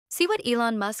See what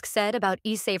Elon Musk said about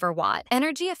Esaver Watt.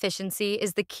 Energy efficiency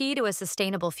is the key to a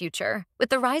sustainable future.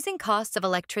 With the rising costs of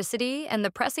electricity and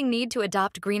the pressing need to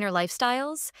adopt greener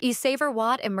lifestyles, Esaver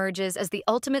Watt emerges as the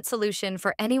ultimate solution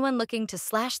for anyone looking to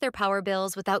slash their power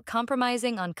bills without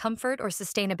compromising on comfort or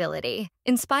sustainability.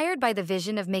 Inspired by the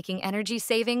vision of making energy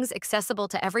savings accessible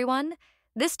to everyone,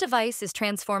 this device is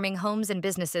transforming homes and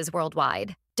businesses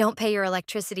worldwide. Don't pay your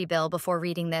electricity bill before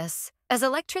reading this. As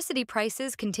electricity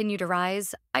prices continue to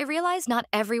rise, I realize not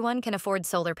everyone can afford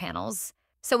solar panels.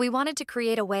 So we wanted to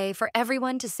create a way for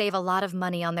everyone to save a lot of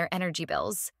money on their energy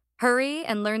bills. Hurry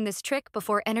and learn this trick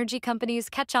before energy companies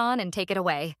catch on and take it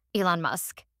away. Elon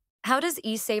Musk. How does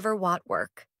Esaver Watt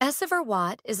work? Esaver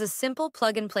Watt is a simple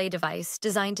plug-and-play device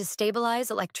designed to stabilize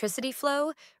electricity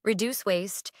flow, reduce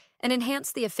waste, and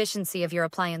enhance the efficiency of your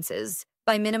appliances.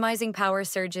 By minimizing power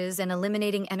surges and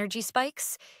eliminating energy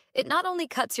spikes, it not only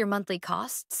cuts your monthly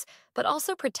costs, but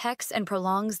also protects and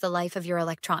prolongs the life of your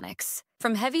electronics.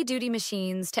 From heavy-duty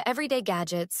machines to everyday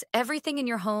gadgets, everything in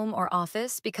your home or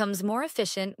office becomes more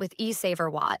efficient with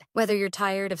Esaver Watt. Whether you're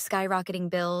tired of skyrocketing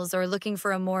bills or looking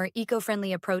for a more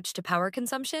eco-friendly approach to power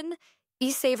consumption,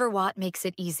 Esaver Watt makes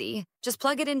it easy. Just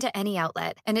plug it into any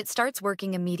outlet, and it starts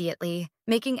working immediately,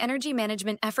 making energy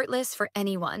management effortless for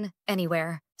anyone,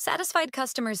 anywhere. Satisfied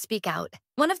customers speak out.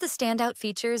 One of the standout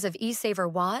features of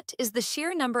Esaver Watt is the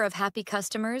sheer number of happy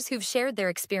customers who've shared their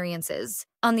experiences.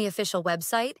 On the official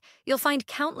website, you'll find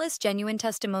countless genuine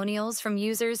testimonials from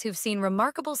users who've seen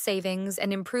remarkable savings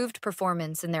and improved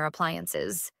performance in their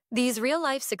appliances. These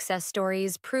real-life success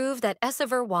stories prove that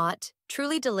Esaver Watt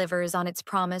truly delivers on its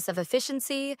promise of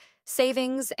efficiency,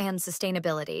 savings, and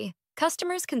sustainability.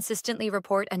 Customers consistently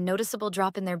report a noticeable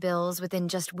drop in their bills within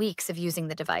just weeks of using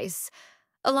the device,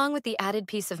 along with the added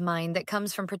peace of mind that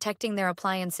comes from protecting their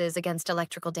appliances against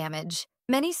electrical damage.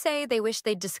 Many say they wish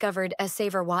they'd discovered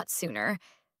Esaver Watt sooner,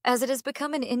 as it has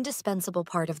become an indispensable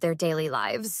part of their daily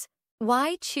lives.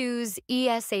 Why choose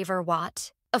Esaver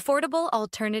Watt? Affordable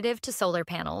alternative to solar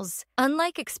panels.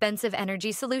 Unlike expensive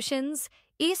energy solutions,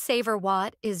 Esaver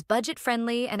Watt is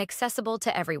budget-friendly and accessible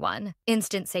to everyone.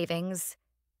 Instant savings.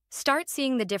 Start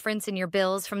seeing the difference in your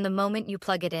bills from the moment you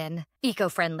plug it in.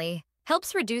 Eco-friendly.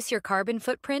 Helps reduce your carbon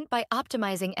footprint by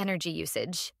optimizing energy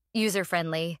usage.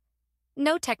 User-friendly.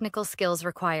 No technical skills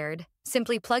required.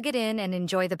 Simply plug it in and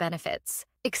enjoy the benefits.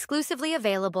 Exclusively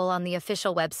available on the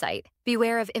official website.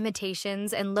 Beware of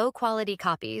imitations and low-quality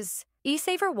copies.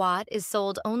 Esaver Watt is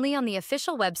sold only on the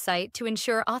official website to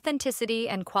ensure authenticity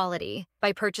and quality.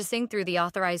 By purchasing through the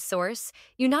authorized source,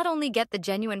 you not only get the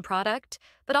genuine product,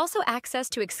 but also access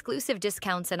to exclusive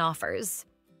discounts and offers.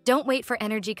 Don't wait for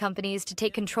energy companies to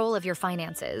take control of your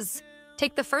finances.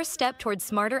 Take the first step towards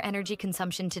smarter energy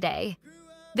consumption today.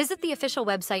 Visit the official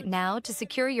website now to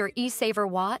secure your Esaver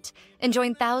Watt and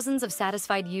join thousands of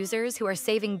satisfied users who are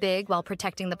saving big while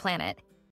protecting the planet.